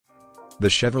The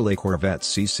Chevrolet Corvette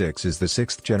C6 is the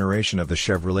sixth generation of the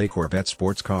Chevrolet Corvette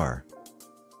sports car.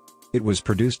 It was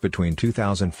produced between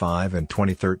 2005 and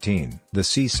 2013. The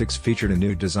C6 featured a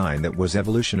new design that was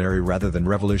evolutionary rather than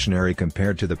revolutionary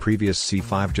compared to the previous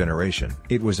C5 generation.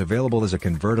 It was available as a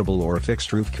convertible or a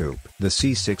fixed-roof coupe. The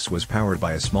C6 was powered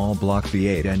by a small block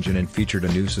V8 engine and featured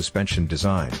a new suspension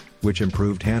design, which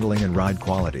improved handling and ride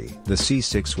quality. The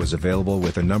C6 was available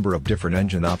with a number of different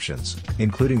engine options,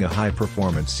 including a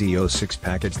high-performance C06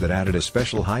 package that added a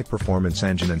special high-performance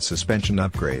engine and suspension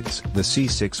upgrades. The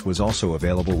C6 was also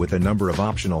available with a number of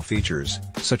optional features,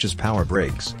 such as power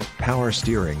brakes, power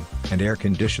steering, and air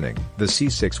conditioning. The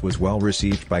C6 was well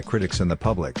received by critics and the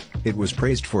public. It was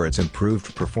praised for its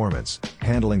improved performance,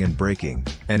 handling and braking,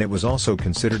 and it was also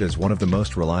considered as one of the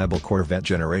most reliable Corvette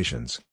generations.